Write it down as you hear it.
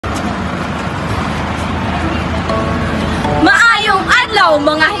Hello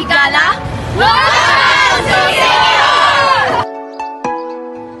mga higala! Welcome to Siquijor!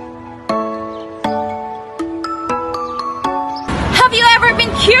 Have you ever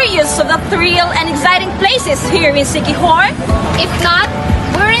been curious of the thrill and exciting places here in Siquijor? If not,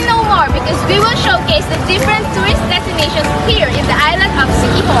 worry no more because we will showcase the different tourist destinations here in the island of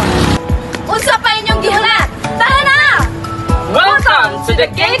Siquijor. Unsa pa inyong gihulat? Tara na! Welcome to the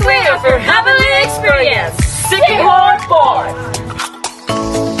gateway of your heavenly experience, Siquijor Port!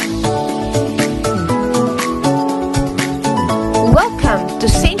 Welcome to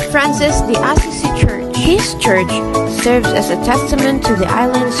St. Francis de Assisi Church. This church serves as a testament to the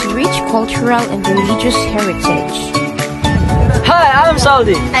island's rich cultural and religious heritage. Hi, I'm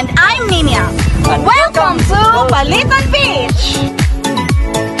Saudi. And I'm Ninia. And welcome to Palitan Beach!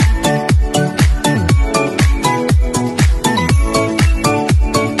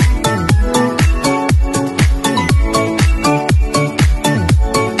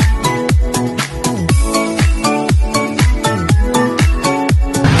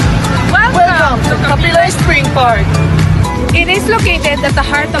 Park. It is located at the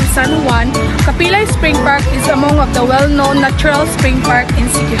heart of San Juan. Capilay Spring Park is among of the well-known natural spring park in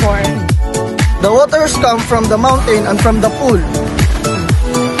Siquijor. The waters come from the mountain and from the pool.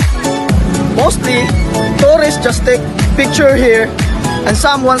 Mostly, tourists just take picture here and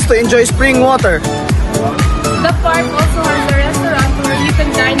some wants to enjoy spring water. The park also has a restaurant where you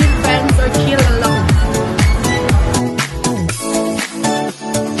can dine with friends or chill alone.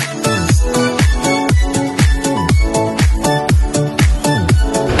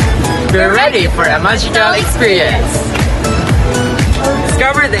 We're ready for a magical experience.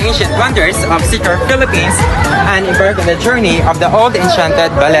 Discover the ancient wonders of Siquijor, Philippines and embark on the journey of the old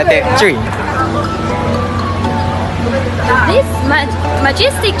enchanted balete tree. This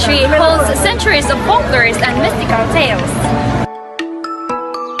majestic tree holds centuries of folklore and mystical tales.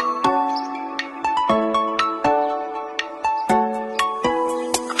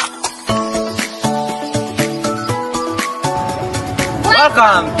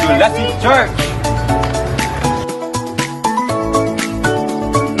 Welcome to Lassie Church!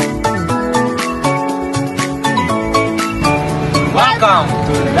 Welcome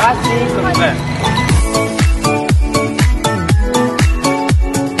to Lassie Convent!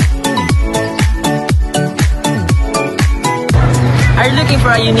 Are you looking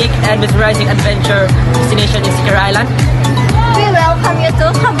for a unique and mesmerizing adventure destination in Siquijor Island? We welcome you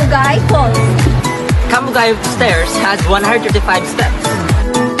to Kabugay Falls. Kabugay Stairs has 135 steps.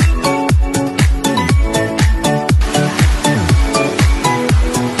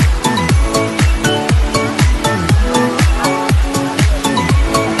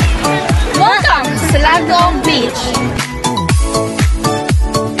 Welcome to Salagdong Beach.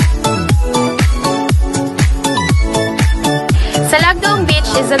 Salagdong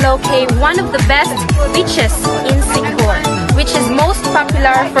Beach is located one of the best beaches in Siquijor, which is most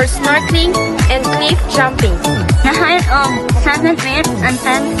popular for snorkeling and cliff jumping. The height of 7 feet and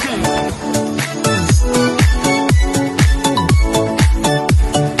 10 feet.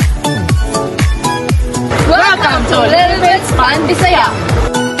 Welcome to Little Bits Pan Bisaya.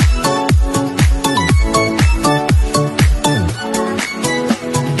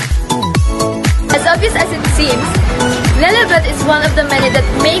 As obvious as it seems, Lilibet is one of the many that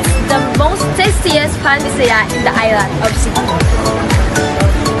makes the most tastiest pan bisaya in the island of Siquijor.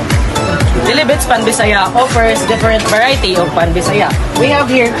 Lilibet's Pan Bisaya offers different variety of Pan Bisaya. We have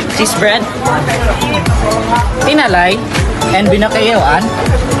here cheese bread, tinalay, and binakayuan.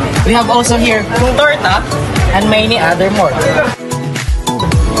 We have also here torta and many other more.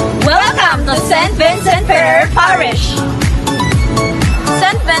 Welcome to St. Vincent Ferrer Parish.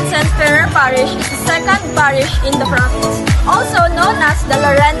 St. Vincent Ferrer Parish is the second parish in the province, also known as the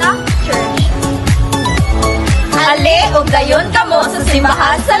Lorena Church. Ali ug dayon kamo sa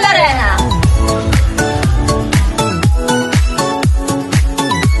simbahan sa Lorena.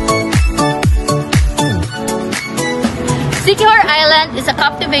 Siquijor Island is a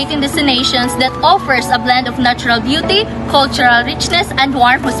captivating destination that offers a blend of natural beauty, cultural richness, and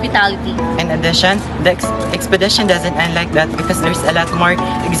warm hospitality. In addition, the expedition doesn't end like that because there's a lot more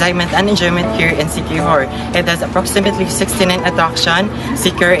excitement and enjoyment here in Siquijor. It has approximately 69 attractions.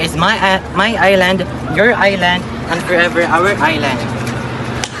 Siquijor is my island, your island, and forever our island.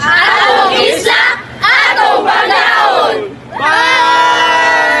 Atong isla, atong panahon! Bye!